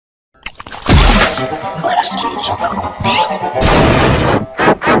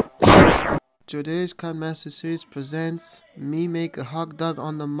Today's KineMaster series presents me make a hot dog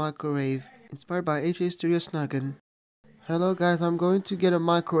on the microwave, inspired by HA Studio Snuggen. Hello guys, I'm going to get a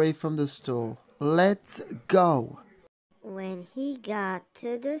microwave from the store. Let's go! When he got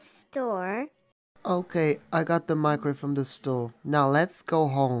to the store, Okay, I got the microwave from the store. Now let's go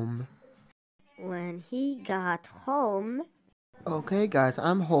home. when he got home, Okay guys,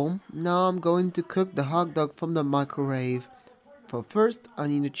 I'm home. Now I'm going to cook the hot dog from the microwave. But first, I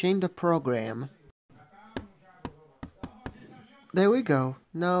need to change the program. There we go.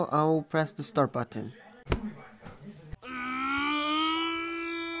 Now I will press the start button.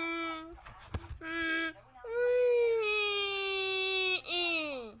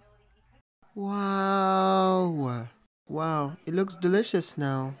 Wow! Wow, it looks delicious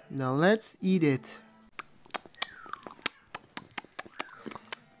now. Now let's eat it.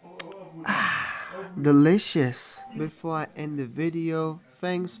 Delicious! Before I end the video,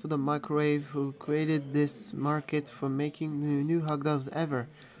 thanks for the microwave who created this market for making the new hot dogs ever.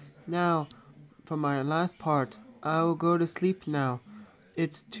 Now, for my last part, I will go to sleep now.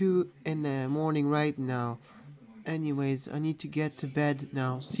 It's 2 in the morning right now. Anyways, I need to get to bed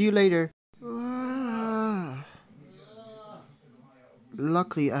now. See you later.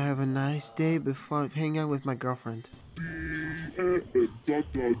 Luckily, I have a nice day before I hang out with my girlfriend.